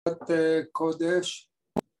קודש.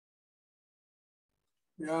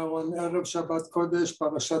 We are on ערב שבת קודש,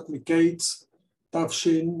 פרשת מקץ,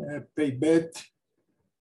 תשפ"ב.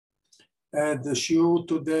 The shiur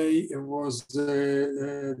today was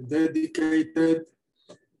dedicated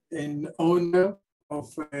in honor of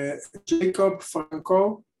Jacob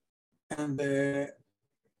Franco and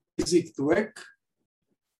Isaac Dweck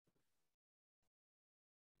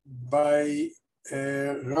by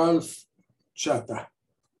Ralph Chata.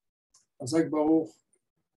 Hazak Baruch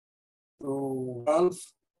to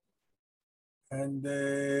Ralph, and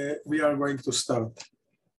we are going to start.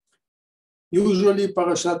 Usually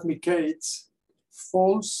Parashat Miketz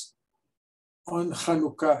falls on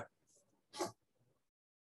Chanukah,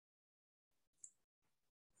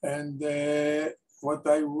 and what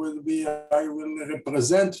I will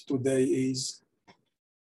represent today is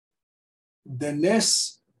the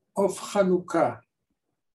Nes of Chanukah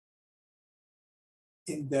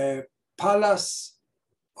in the palace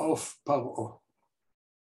of Paro.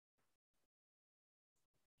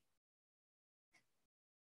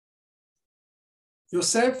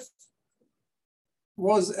 Yosef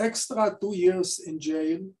was extra 2 years in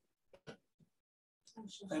jail,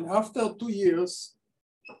 and after 2 years,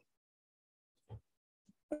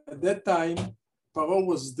 at that time, Paro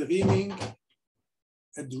was dreaming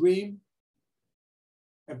a dream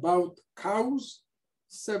about cows,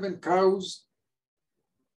 7 cows,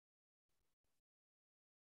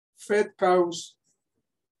 fat cows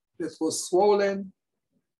that was swollen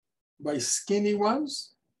by skinny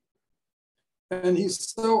ones. And he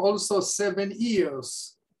saw also 7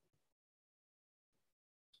 ears.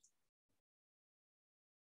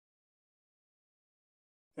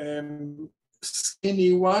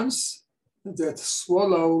 Skinny ones that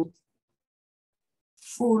swallowed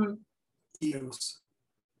full ears.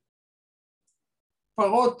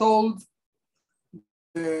 Paro told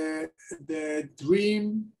the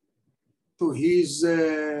dream to his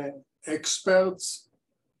experts,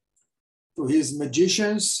 to his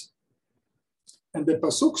magicians, and the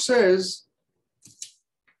pasuk says,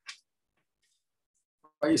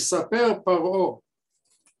 "Vayisaper Paro."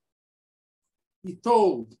 He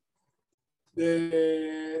told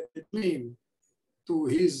the dream to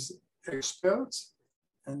his experts,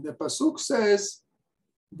 and the pasuk says,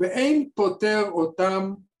 "Ve'ein poter otam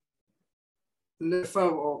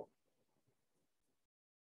leFaro."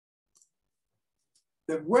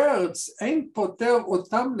 The words "ein poter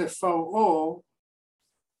otam leFaro,"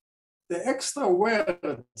 the extra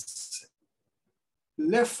words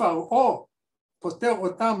leFaro, poter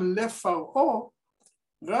otam leFaro,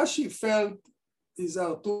 Rashi felt these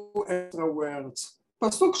are 2 extra words.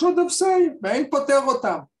 Pasuk should have said, "Ve'ein poter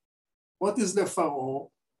otam." What is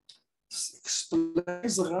leFaro?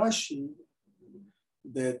 Explains Rashi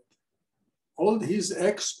that all his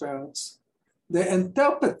experts, they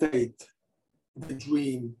interpreted the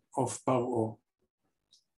dream of Paro,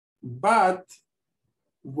 but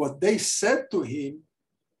what they said to him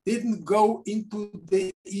didn't go into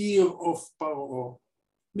the ear of Paro.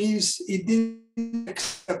 Means he didn't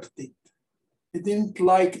accept it. He didn't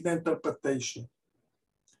like the interpretation.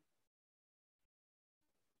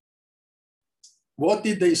 What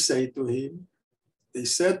did they say to him? They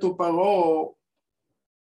said to Paro,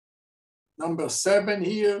 number 7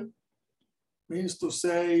 here means to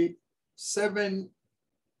say 7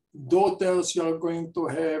 daughters you are going to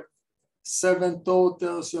have, 7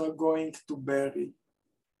 daughters you are going to bury.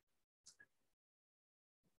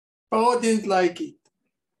 Paro didn't like it.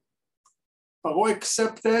 Paro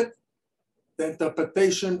accepted the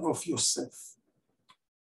interpretation of Yosef.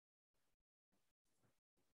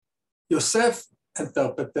 Yosef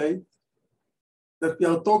interpreted that we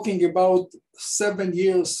are talking about 7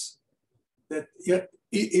 years that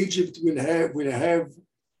Egypt will have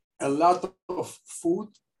a lot of food.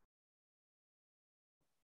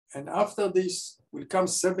 And after this will come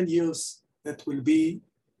 7 years that will be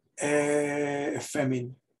a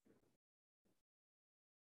famine.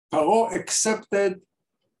 Paro accepted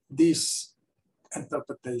this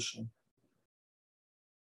interpretation.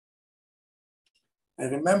 I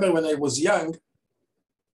remember when I was young,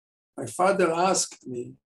 my father asked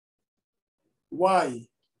me, why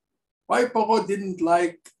Paro didn't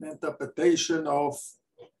like the interpretation of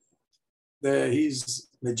his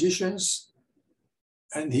magicians,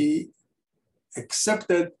 and he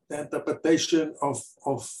accepted the interpretation of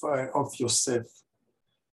Yosef.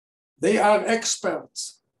 They are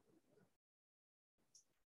experts.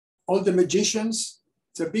 All the magicians,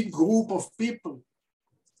 it's a big group of people.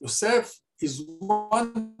 Yosef is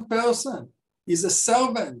one person. He's a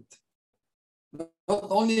servant. Not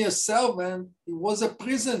only a servant, he was a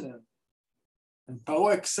prisoner. And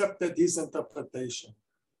Paro accepted his interpretation.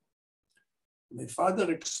 My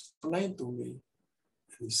father explained to me,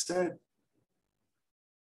 he said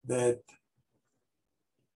that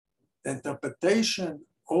the interpretation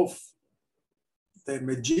of the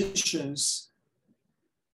magicians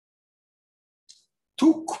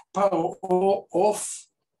took Paro off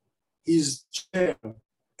his chair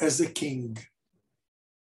as a king.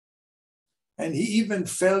 And he even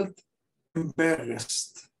felt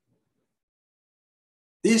embarrassed.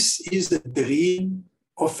 This is a dream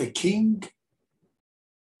of a king,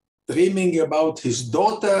 dreaming about his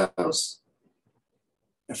daughters,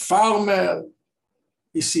 a farmer.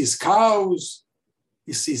 He sees cows,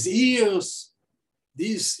 he sees ears.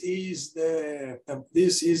 This is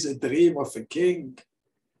a dream of a king.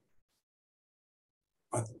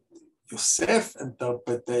 But Yosef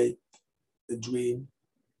interpreted the dream,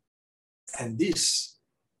 and this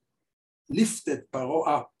lifted Paro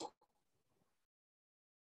up.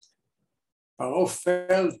 Paro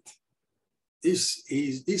felt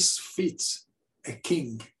this fits a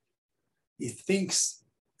king. He thinks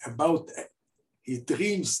about, he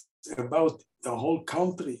dreams about the whole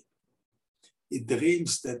country. He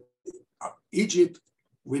dreams that Egypt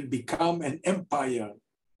will become an empire.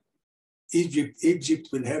 Egypt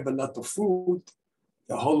will have a lot of food.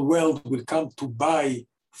 The whole world will come to buy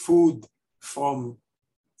food from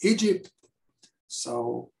Egypt.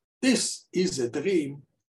 So this is a dream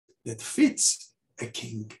that fits a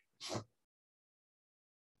king.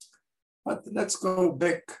 But let's go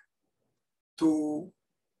back to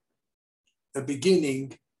the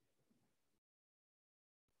beginning,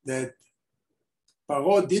 that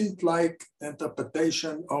Paro didn't like the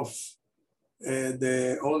interpretation of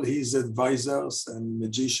all his advisors and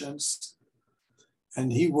magicians,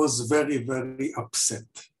 and he was very, very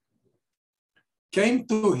upset. Came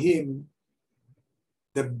to him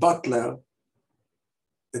the butler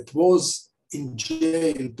that was in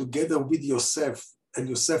jail together with Yosef, and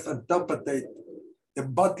Yosef interpreted the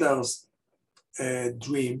butler's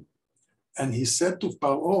dream, and he said to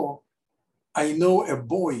Paro, I know a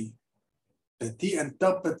boy that he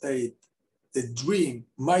interpreted the dream,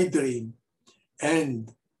 my dream, and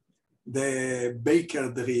the baker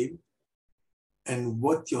dream, and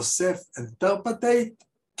what Yosef interpreted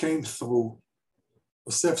came through.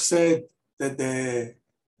 Yosef said that the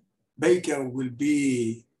baker will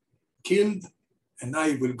be killed and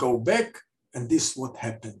I will go back, and this is what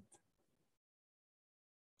happened.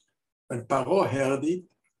 When Paro heard it,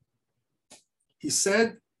 he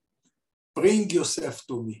said, bring Yosef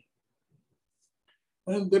to me.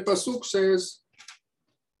 And the pasuk says,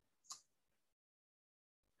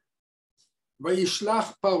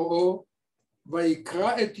 וישלח פרעה,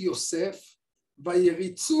 ויקרא את יוסף,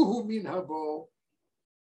 ויריצוהו מן הבור.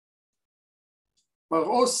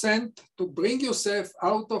 Paro sent to bring Yosef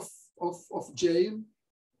out of jail,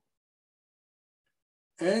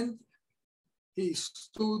 and he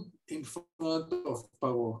stood in front of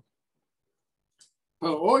Paro.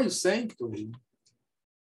 Paro is saying to him,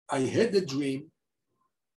 I had a dream.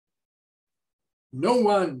 No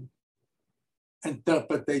one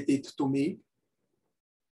interpreted it to me.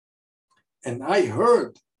 And I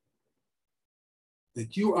heard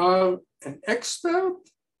that you are an expert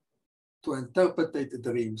to interpret the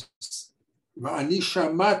dreams. ואני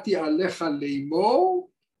שמעתי עליך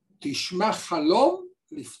לאמור, תשמע חלום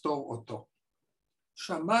לפתור אותו.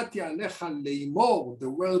 שמעתי עליך לאמור, the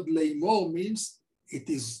word לאמור means it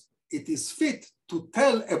is fit to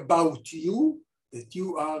tell about you that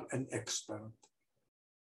you are an expert.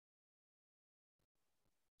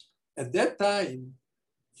 At that time,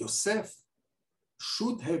 Yosef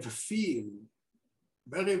should have feel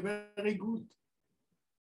very, very good.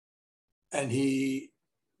 And a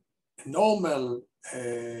normal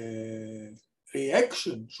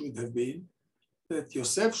reaction should have been that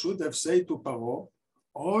Yosef should have said to Paro,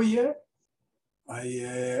 oh yeah,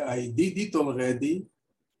 I did it already.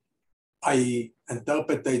 I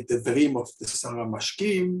interpreted the dream of the Sarah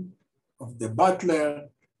Mashkim, of the butler,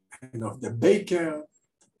 and of the baker,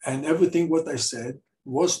 and everything what I said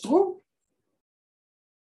was true.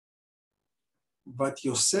 But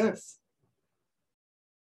Yosef,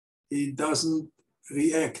 he doesn't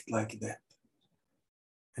react like that.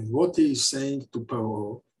 And what he is saying to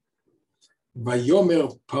Paro,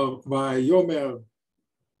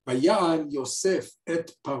 ויען יוסף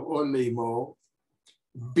את פרעה לאמור,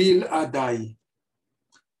 בלעדיי,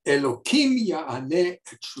 אלוקים יענה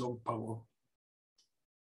את שלום פרעה.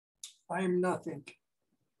 I am nothing.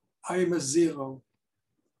 I am a zero.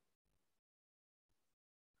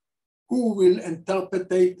 Who will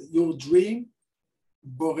interpret your dream?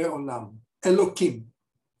 בורא עולם. אלוקים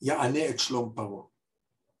יענה את שלום פרעה.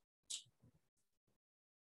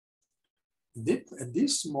 At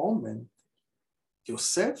this moment,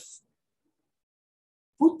 Yosef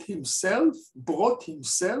brought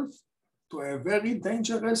himself to a very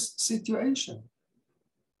dangerous situation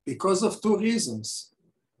because of two reasons.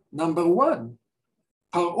 Number one,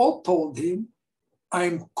 Paro told him,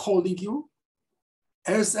 I'm calling you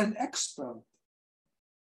as an expert.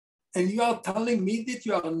 And you are telling me that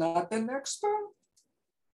you are not an expert?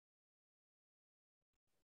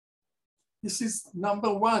 This is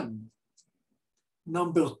number one.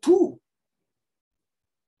 Number two,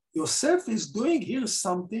 Yosef is doing here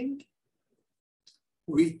something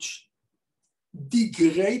which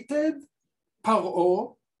degraded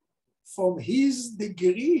Paro from his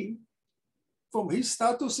degree, from his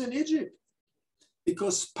status in Egypt.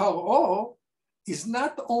 Because Paro is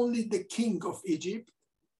not only the king of Egypt,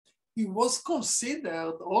 he was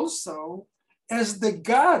considered also as the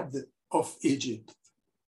god of Egypt.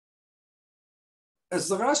 As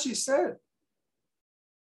Rashi said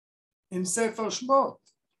in Sefer Shmot.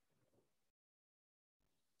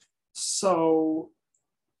 So,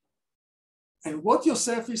 and what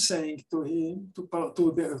Yosef is saying to him,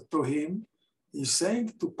 he's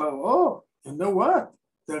saying to Paro, you know what?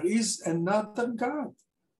 There is another God,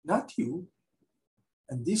 not you.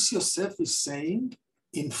 And this Yosef is saying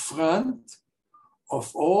in front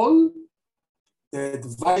of all the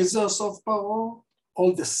advisors of Paro,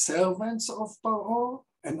 all the servants of Paro,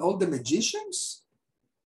 and all the magicians.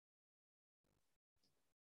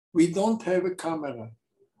 We don't have a camera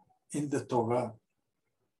in the Torah.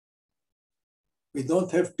 We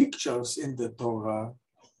don't have pictures in the Torah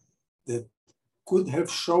that could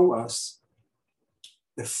have shown us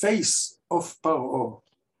the face of Paro.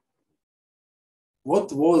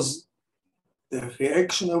 What was the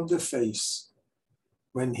reaction of the face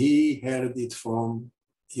when he heard it from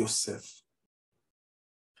Yosef?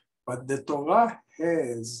 But the Torah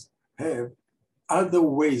have other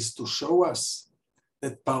ways to show us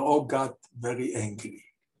that Paro got very angry.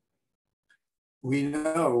 We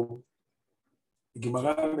know,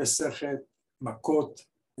 Gemara Mesechet Makot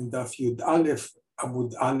in Daf Yud Aleph,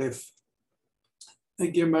 Amud Aleph, the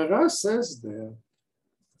Gemara says there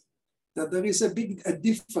that there is a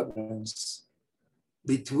difference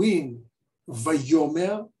between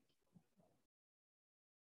Vayomer,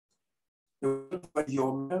 the word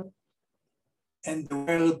Vayomer, and the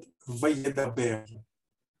word Vayedaber.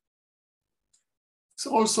 It's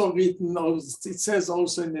also written, it says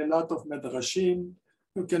also in a lot of Medrashim.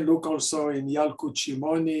 You can look also in Yalkut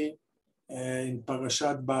Shimoni, in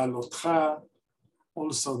Parashat Baalotcha.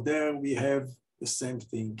 Also there we have the same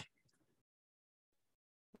thing.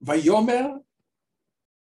 Vayomer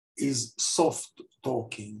is soft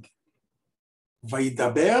talking.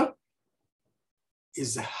 Vayidaber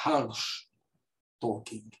is harsh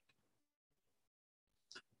talking.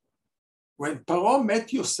 When Paro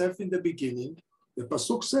met Yosef in the beginning, the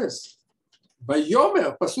Pasuk says,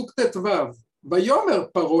 Vayomer, Pasuk Tetvav,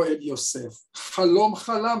 Vayomer Paro el Yosef, Chalom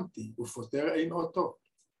chalamti, ufoter ein oto.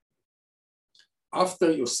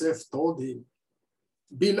 After Yosef told him,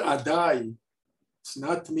 Bil Adai, it's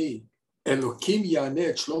not me, Elokim Yaneh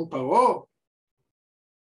et Shlom Paro,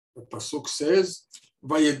 the Pasuk says,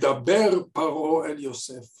 Vayedaber Paro el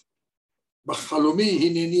Yosef, B'chalomi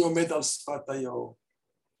hineni omed al sfat hayor.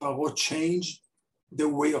 Paro changed the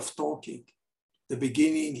way of talking. The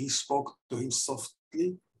beginning, he spoke to him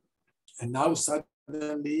softly, and now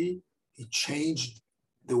suddenly he changed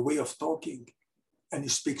the way of talking, and he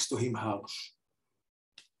speaks to him harsh.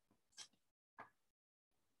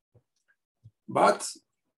 But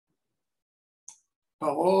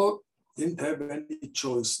Paro didn't have any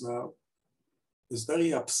choice now. He was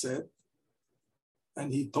very upset,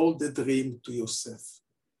 and he told the dream to Yosef.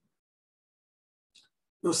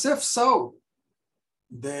 Yosef saw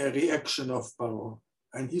the reaction of Paro,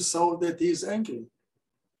 and he saw that he is angry.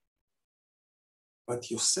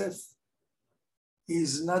 But Yosef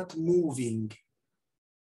is not moving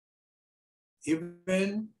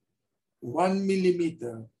even 1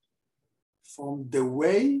 millimeter from the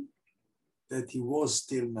way that he was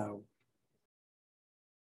till now.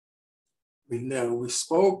 We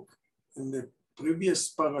spoke in the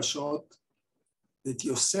previous parashot that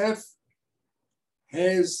Yosef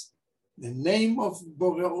has the name of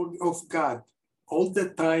God all the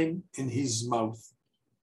time in his mouth.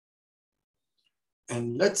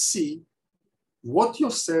 And let's see what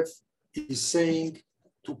Yosef is saying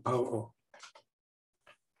to Paro.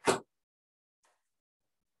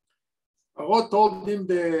 Paro told him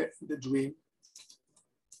the dream,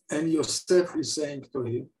 and Yosef is saying to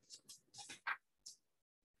him,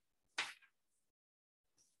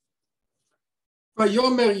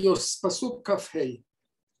 Vayomer Pasuk Kaf Hei,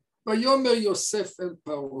 ויאמר יוסף אל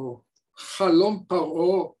פרעה, חלום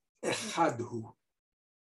פרעה אחד הוא.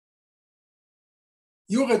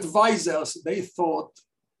 Your advisors, they thought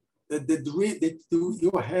that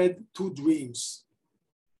you had two dreams.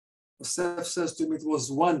 Yosef says to him, it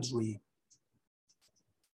was one dream.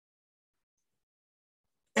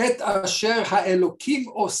 את אשר האלוקים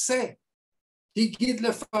עושה, הגיד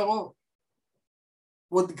לפרעה.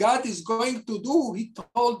 What God is going to do, he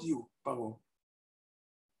told you, Paro.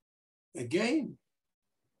 Again,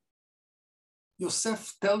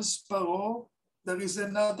 Yosef tells Paro, there is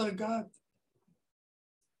another God.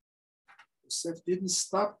 Yosef didn't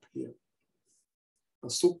stop here.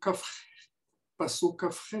 פסוק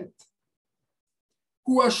כ"ח.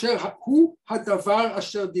 הוא הדבר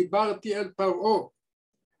אשר דיברתי אל פרעה,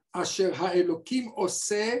 אשר האלוקים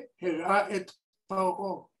עושה הראה את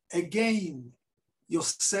פרעה. Again,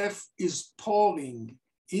 Yosef is pouring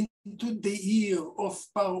into the ear of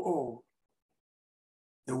Paro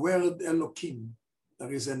the word Elokim.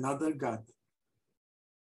 There is another God.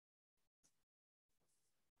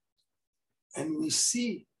 And we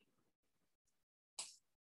see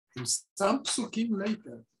in some psukim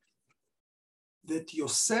later that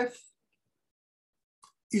Yosef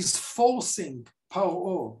is forcing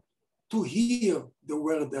Paro to hear the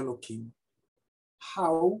word Elokim.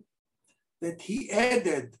 How? That he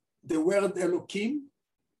added the word Elokim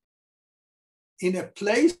in a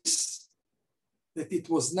place that it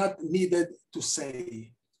was not needed to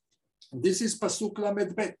say. And this is Pasuk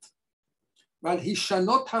Lamed Bet.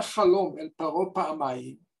 והלהישנות החלום אל פרעה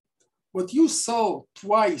פעמיים, what you saw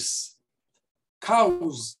twice,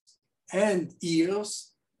 cows and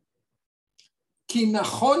ears, כי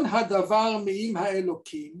נכון הדבר מעם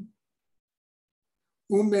האלוקים,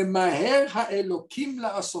 וממהר האלוקים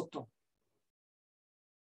לעשותו.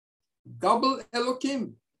 Double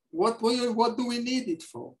Elokim. What do we need it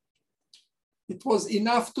for? It was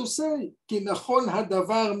enough to say, כי נכון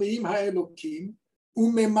הדבר מעם האלוקים,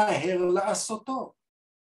 וממהר לעשותו.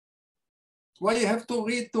 Why you have to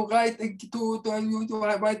write again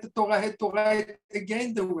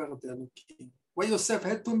the word Elokim? Why Yosef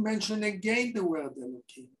had to mention again the word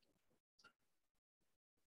Elokim?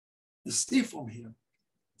 You see from here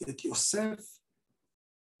that Yosef,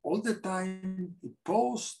 all the time, he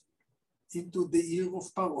pours into the ear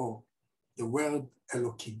of Paro the word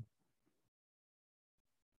Elokim.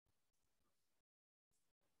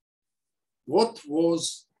 What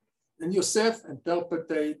was, and Yosef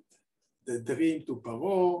interpreted the dream to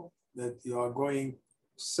Paro that you are going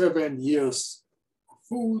 7 years of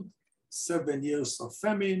food, 7 years of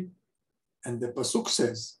famine, and the pasuk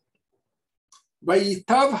says,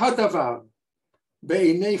 ויטב הדבר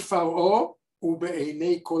בעיני פרעה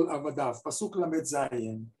ובעיני כל עבדיו. pasuk למד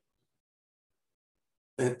זין.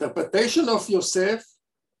 The interpretation of Yosef,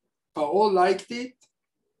 Paro liked it,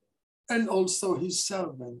 and also his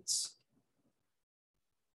servants.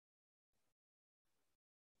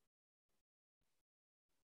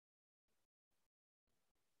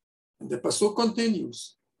 And the pasuk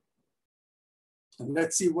continues. And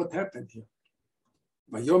let's see what happened here.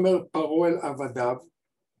 ויאמר פרעה אל עבדיו,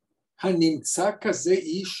 הנמצא כזה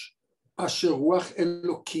איש אשר רוח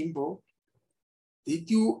אלוקים בו. Did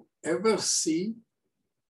you ever see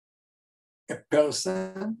a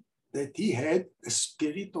person that he had a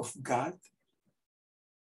spirit of God?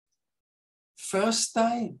 First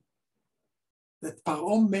time that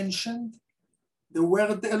Paro mentioned the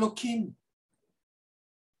word Elokim.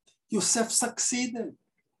 Yosef succeeded.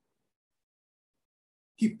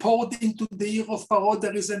 He poured into the ear of Paro,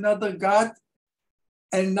 there is another God,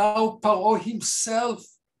 and now Paro himself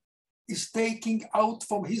is taking out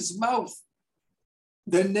from his mouth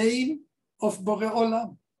the name of Borei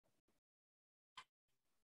Olam.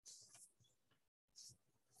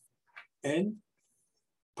 And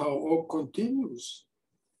Paro continues.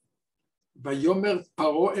 ויאמר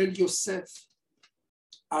פרעה אל יוסף,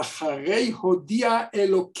 אחרי הודיע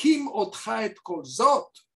אלוקים אותך את כל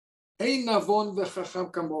זאת, אין נבון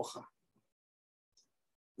וחכם כמוך.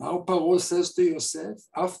 Now Paro says to Yosef,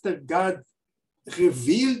 after God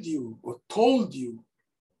revealed you or told you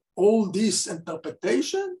all this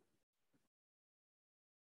interpretation,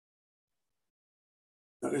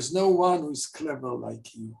 there is no one who is clever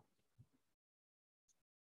like you.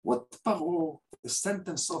 What Paro, the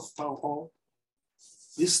sentence of Paro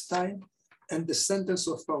this time and the sentence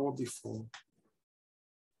of Paro before.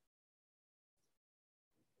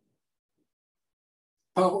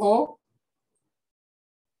 Paro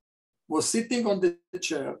was sitting on the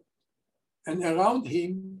chair, and around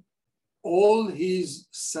him all his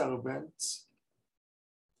servants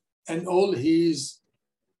and all his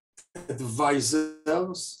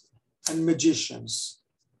advisors and magicians.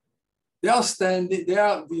 They are standing,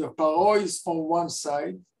 the Paro is from one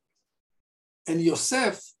side, and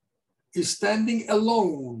Yosef is standing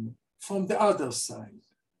alone from the other side.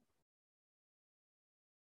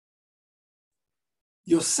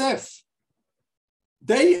 Yosef,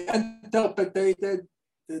 they interpreted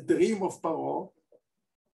the dream of Paro,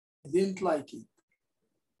 didn't like it.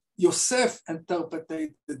 Yosef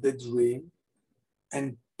interpreted the dream,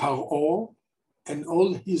 and Paro and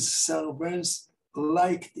all his servants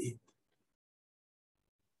liked it.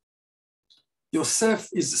 Yosef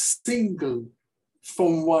is single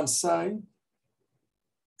from one side,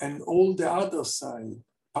 and all the other side,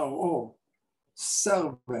 Paro,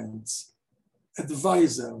 servants,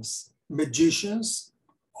 advisors, magicians,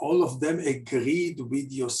 all of them agreed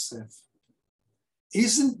with Yosef.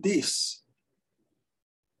 Isn't this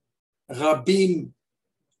Rabim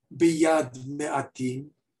biyad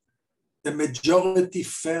me'atim? The majority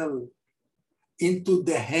fell into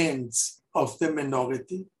the hands of the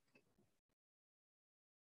minority.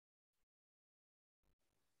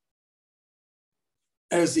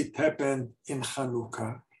 As it happened in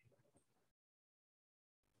Hanukkah.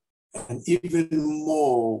 And even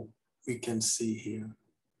more we can see here.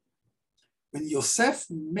 When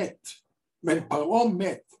Paro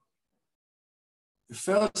met, the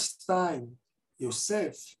first time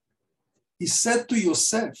Yosef, he said to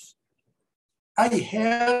Yosef, I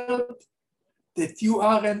heard that you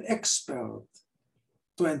are an expert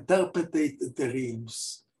to interpret the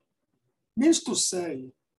dreams. Means to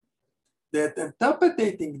say that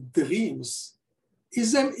interpreting dreams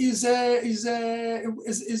is a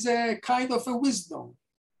kind of a wisdom.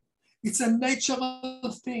 It's a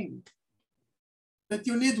natural thing that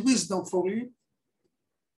you need wisdom for it,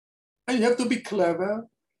 and you have to be clever,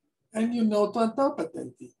 and you know to interpret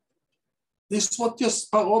it. This is what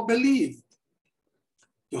Paro believed.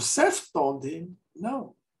 Yosef told him,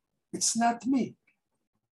 no, it's not me.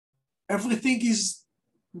 Everything is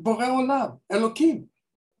Borei Olam, Elokim.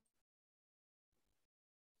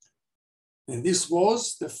 And this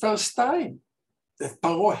was the first time that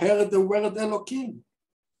Paro heard the word Elokim.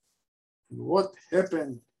 And what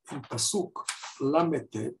happened in Pasuk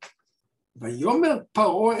Lametet, Vayomer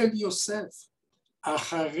Paro el Yosef,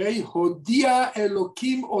 אחרי הודיע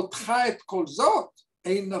אלוקים אותך את כל זאת,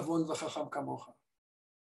 אין נבון וחכם כמוך.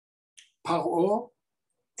 Paro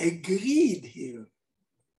agreed here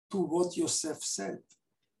to what Yosef said,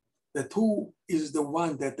 that who is the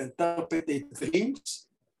one that interpreted dreams?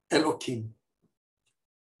 Elokim.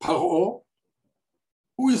 Paro,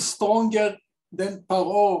 who is stronger than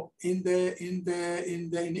Paro in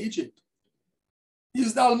Egypt?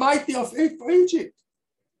 He's the Almighty of Egypt.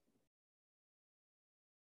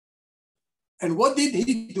 And what did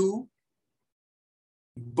he do?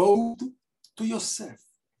 He bowed to Yosef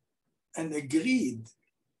and agreed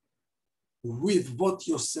with what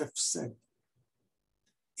Yosef said.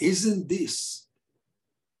 Isn't this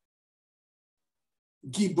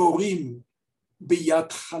Giborim biyad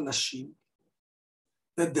chalashim,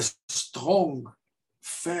 that the strong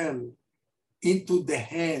fell into the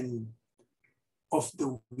hand of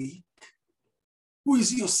the weak? Who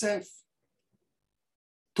is Yosef?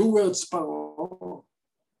 Towards Paro.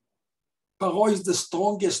 Paro is the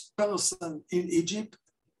strongest person in Egypt,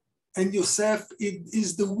 and Yosef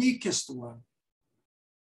is the weakest one.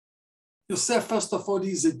 Yosef, first of all,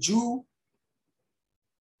 is a Jew.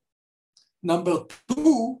 Number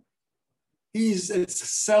two, he is a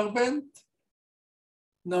servant.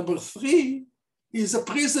 Number three, he is a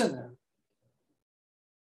prisoner.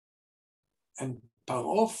 And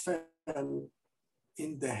Paro fell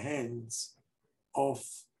in the hands of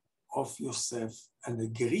Yosef and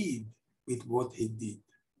agreed with what he did.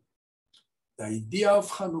 The idea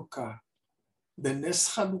of Hanukkah, the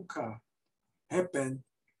Nes Hanukkah, happened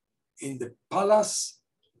in the palace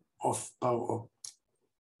of Paro.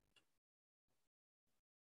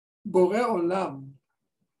 Borei Olam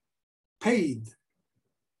paid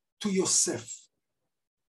to Yosef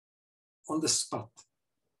on the spot.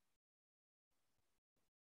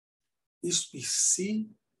 This we see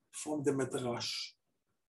from the Midrash.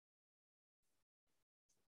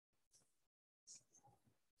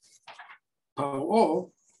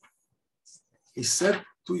 Paro, he said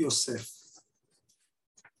to Yosef,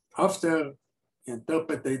 after he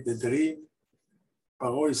interpreted the dream,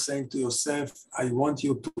 Paro is saying to Yosef, I want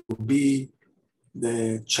you to be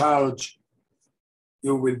the charge.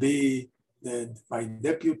 You will be my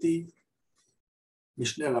deputy,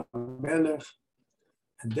 Mishneh LaMelech.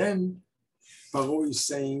 And then Paro is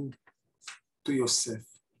saying to Yosef,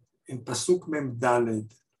 in Pasuk Mem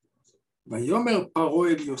Daled, Vayomer Paro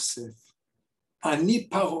el Yosef, Ani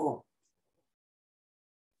Paro,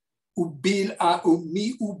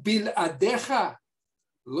 ומי ובלעדיך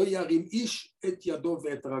לא ירים איש את ידו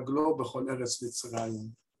ואת רגלו בכל ארץ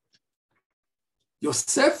מצרים.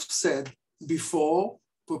 Yosef said before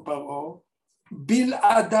to Paro,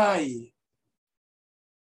 בלעדיי,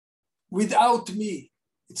 without me,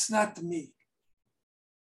 it's not me.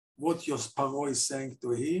 What Paro is saying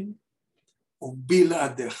to him,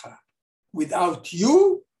 ובלעדיך, without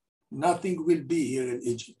you, nothing will be here in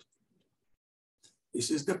Egypt.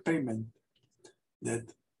 This is the payment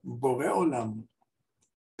that Borei Olam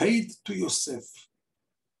paid to Yosef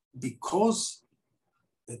because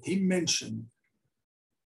that he mentioned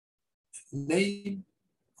the name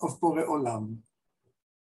of Borei Olam,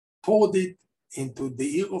 poured it into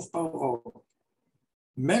the ear of Paro,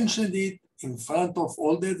 mentioned it in front of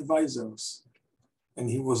all the advisors, and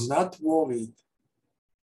he was not worried,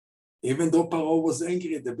 even though Paro was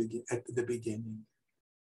angry at the beginning.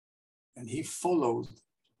 And he followed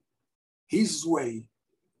his way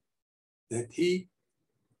that he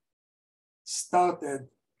started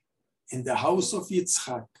in the house of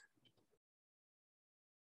Yitzchak,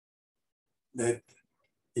 that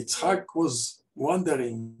Yitzchak was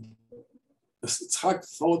wondering, Yitzchak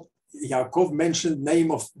thought Yaakov mentioned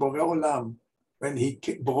name of Borei Olam when he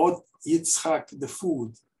brought Yitzchak the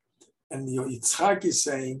food. And Yitzchak is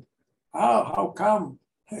saying, how come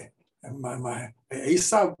my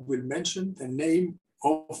Esau will mention the name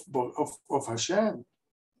of Hashem?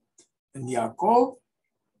 And Yaakov,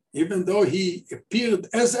 even though he appeared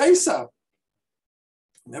as Esau,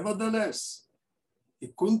 nevertheless,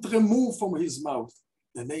 he couldn't remove from his mouth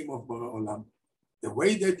the name of Borei Olam. The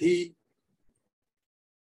way that he,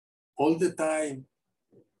 all the time,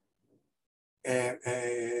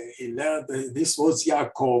 he learned this was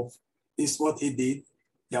Yaakov, this is what he did,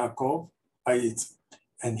 Yaakov,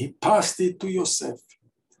 and he passed it to Yosef,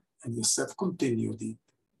 and Yosef continued it.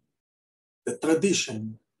 The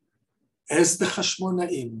tradition, as the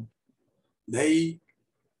Hashmonaim, they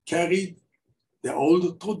carried the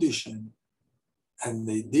old tradition, and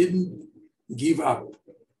they didn't give up,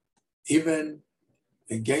 even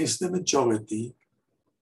against the majority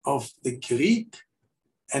of the Greek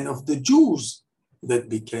and of the Jews that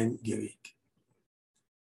became Greek.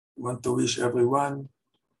 I want to wish everyone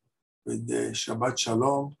with the Shabbat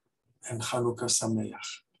Shalom and Chanukah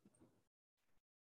Sameach.